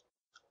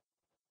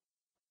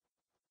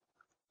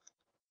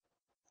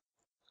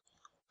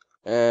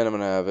 And I'm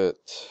gonna have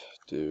it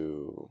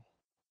do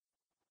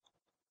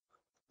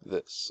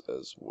this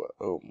as well.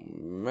 Oh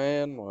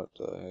man, what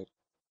the heck?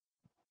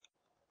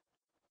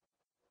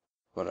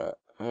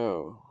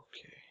 Oh,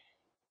 okay.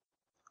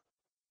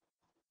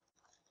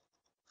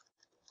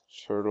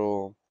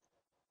 Turtle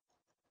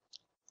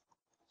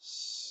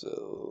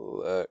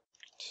select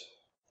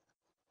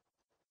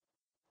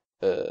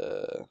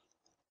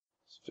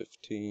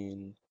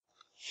 15.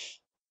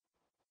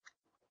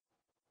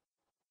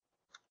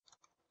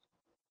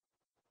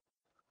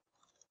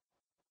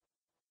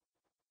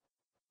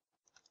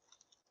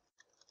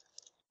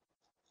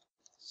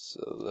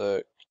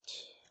 Select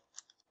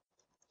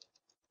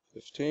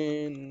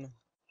 15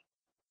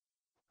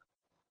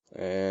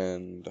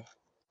 and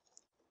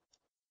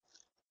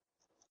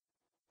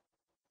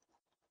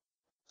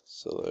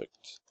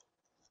select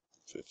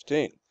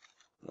 15.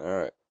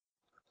 Alright.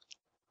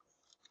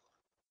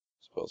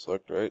 Spell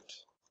select right.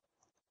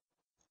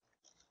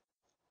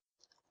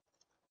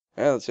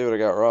 And let's see what I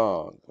got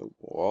wrong. Oh,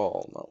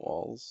 wall, not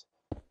walls.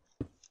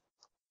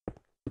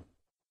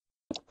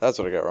 That's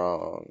what I got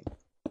wrong.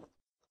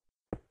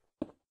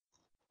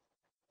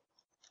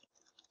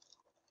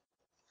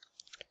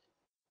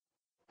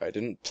 I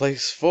didn't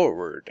place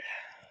forward.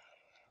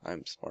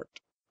 I'm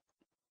smart.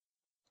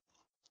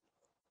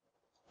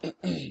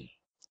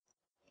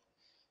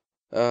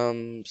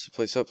 So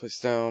place up, place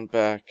down,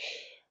 back.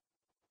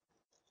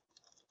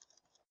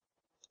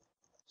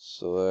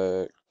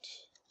 Select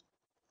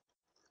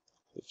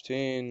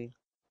 15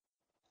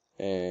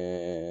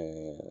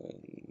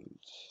 and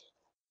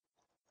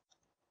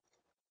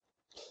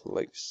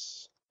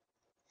place.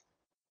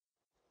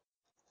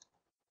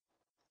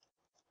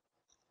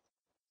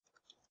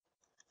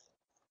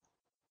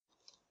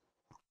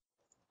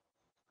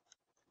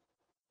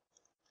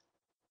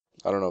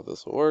 I don't know if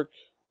this will work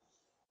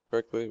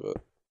correctly, but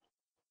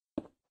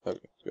okay,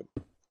 good.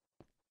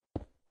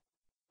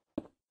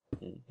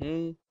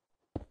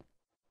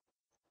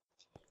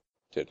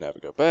 Didn't have to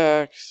go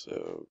back,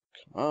 so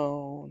come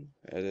on,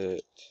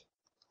 edit,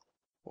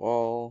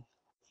 wall,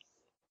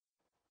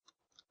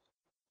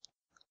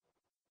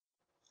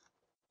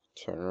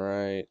 turn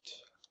right,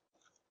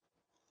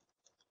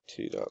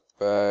 T dot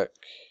back.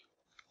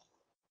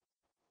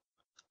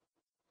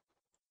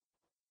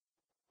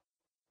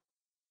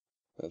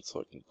 That's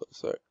looking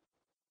close. Alright.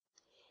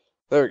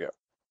 There we go.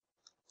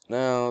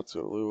 Now let's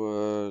go to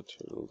Lua,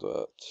 turtle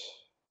dot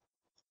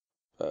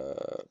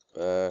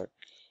back,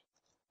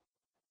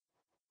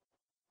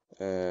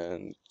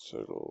 and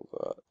turtle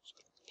dot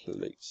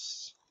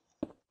place.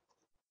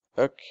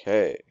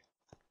 Okay.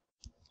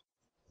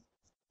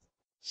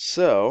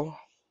 So,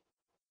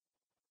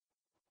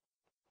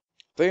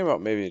 thinking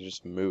about maybe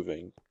just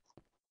moving.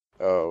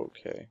 Oh,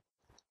 okay.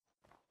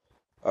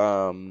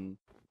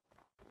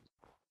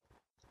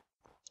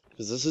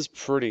 Because this is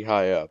pretty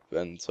high up,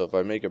 and so if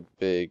I make a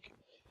big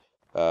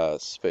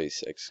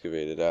space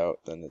excavated out,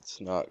 then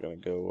it's not gonna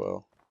go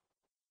well.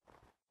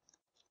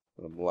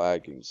 But I'm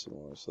lagging some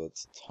more, so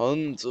that's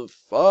tons of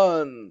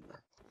fun.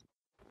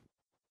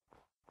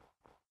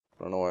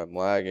 I don't know why I'm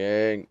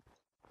lagging.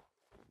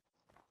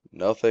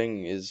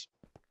 Nothing is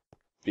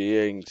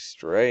being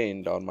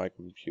strained on my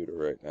computer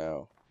right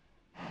now.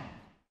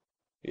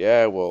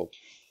 Yeah, well,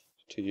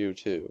 to you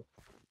too.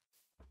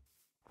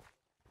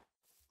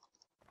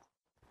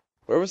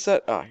 Where was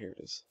that? Ah, here it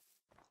is.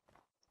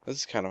 This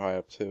is kind of high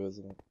up too,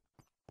 isn't it?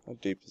 How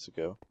deep does it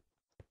go?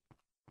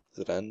 Does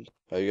it end?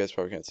 Oh, you guys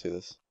probably can't see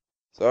this.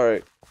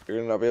 Sorry, you're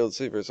gonna not be able to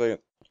see for a second.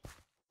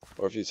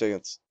 Or a few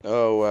seconds.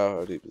 Oh, wow,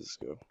 how deep does this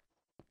go?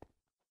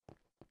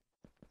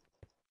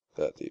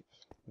 That deep.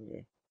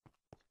 Okay.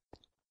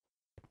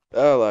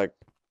 Oh, like.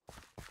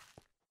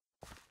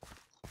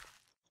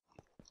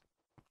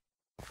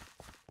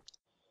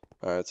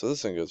 Alright, so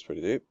this thing goes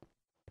pretty deep.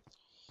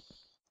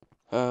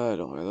 I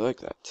don't really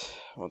like that.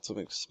 I want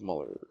something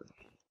smaller.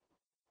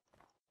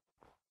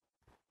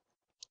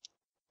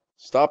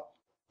 Stop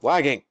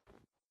lagging!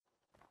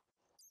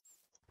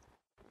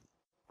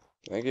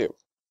 Thank you.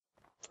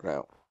 For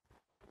now.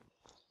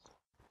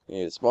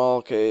 Need a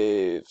small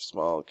cave,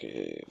 small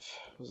cave.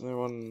 Wasn't there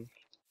one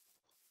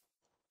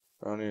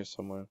around here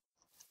somewhere?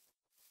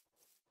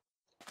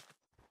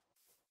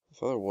 I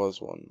thought there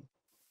was one.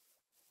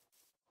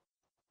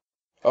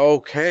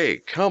 Okay,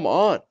 come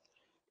on!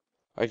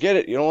 I get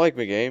it, you don't like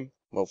me, game.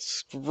 Well,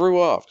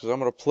 screw off, because I'm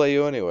going to play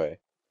you anyway.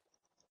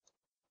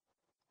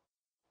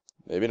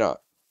 Maybe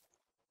not.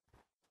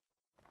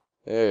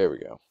 There we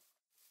go.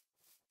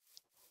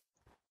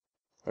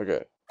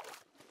 Okay.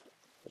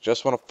 I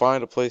just want to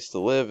find a place to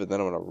live, and then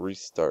I'm going to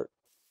restart.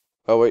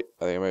 Oh, wait.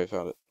 I think I may have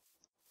found it.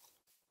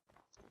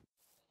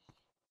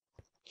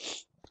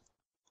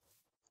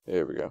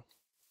 There we go.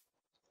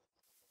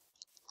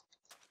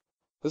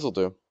 This'll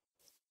do.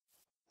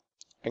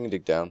 I can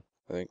dig down,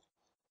 I think,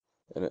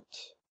 in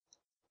it.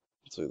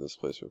 Let's look at this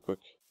place real quick.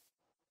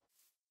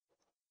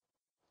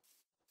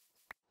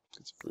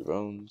 Get some free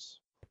bones.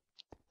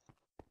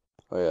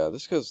 Oh yeah,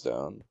 this goes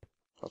down.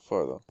 How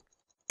far though?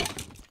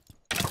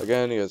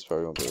 Again, you guys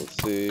probably won't be able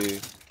to see,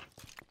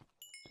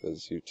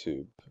 because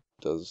YouTube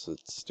does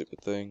its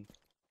stupid thing.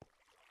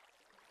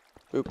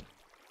 Boop.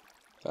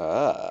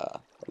 Ah,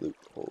 a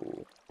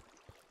loophole.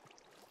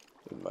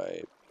 In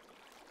my...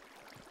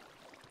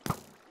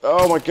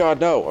 Oh my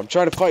god, no! I'm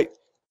trying to fight!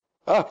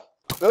 Ah!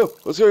 No!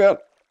 What's going on?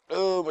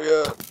 Oh my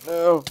god,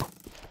 no!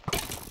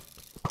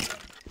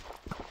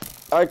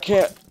 I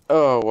can't.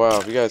 Oh wow!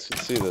 If you guys could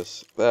see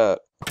this, that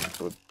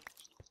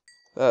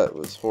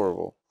was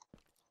horrible.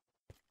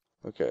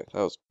 Okay,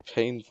 that was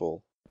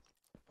painful.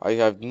 I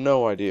have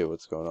no idea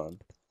what's going on.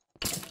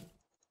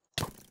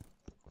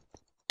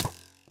 I'm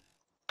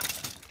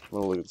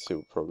gonna look and see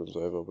what programs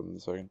I have open in a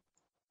second.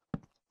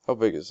 How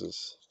big is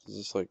this? Does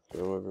this like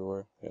go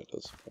everywhere? Yeah, it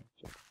does.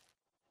 Okay.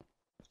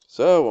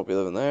 So, won't be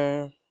living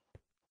there. I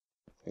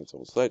think it's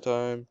almost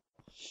nighttime.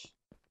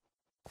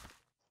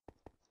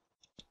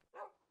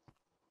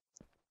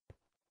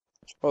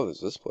 Oh,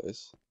 there's this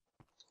place.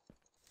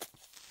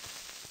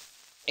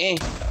 Eh.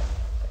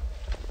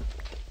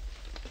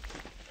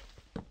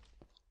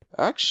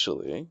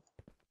 Actually,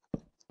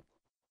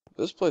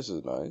 this place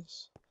is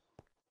nice.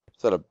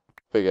 It's got a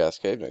big ass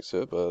cave next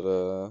to it, but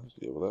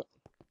deal with that.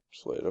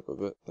 Just lay it up a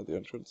bit at the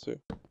entrance here.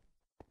 Do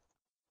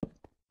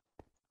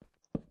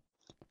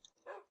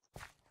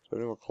I have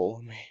any more coal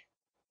on me?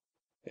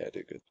 Yeah, I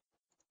did good.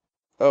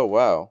 Oh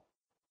wow.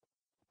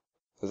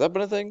 Has that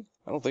been a thing?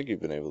 I don't think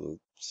you've been able to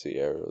see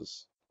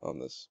arrows on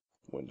this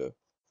window.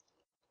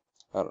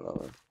 I don't know,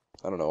 man.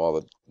 I don't know all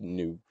the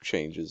new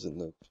changes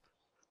in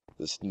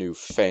this new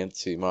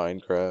fancy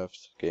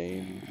Minecraft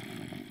game.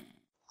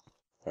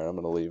 Alright, I'm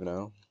gonna leave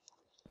now.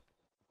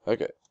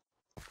 Okay.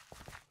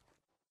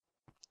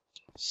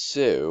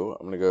 So,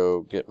 I'm gonna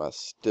go get my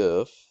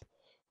stuff,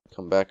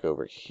 come back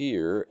over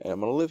here, and I'm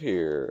gonna live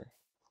here.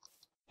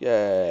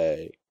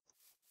 Yay!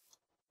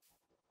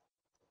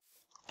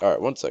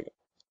 Alright, one second.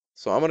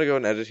 So I'm gonna go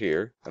and edit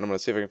here, and I'm gonna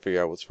see if I can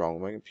figure out what's wrong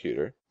with my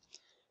computer.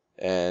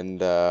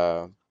 And,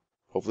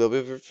 hopefully I'll be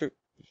able to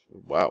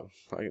wow,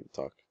 I can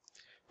talk.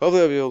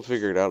 Hopefully I'll be able to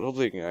figure it out.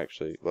 Hopefully you can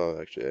actually, well,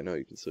 actually, I know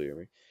you can still hear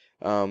me.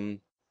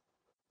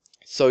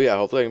 So yeah,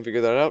 hopefully I can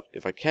figure that out.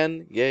 If I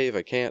can, yay. If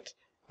I can't,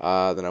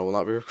 then I will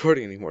not be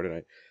recording anymore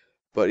tonight.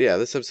 But yeah,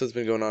 this episode's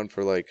been going on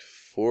for like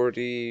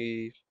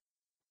 40-ish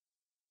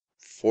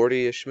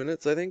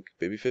minutes, I think.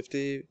 Maybe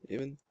 50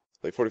 even.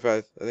 Like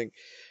 45, I think.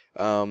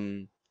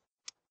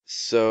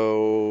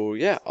 So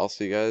yeah, I'll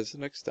see you guys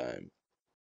next time.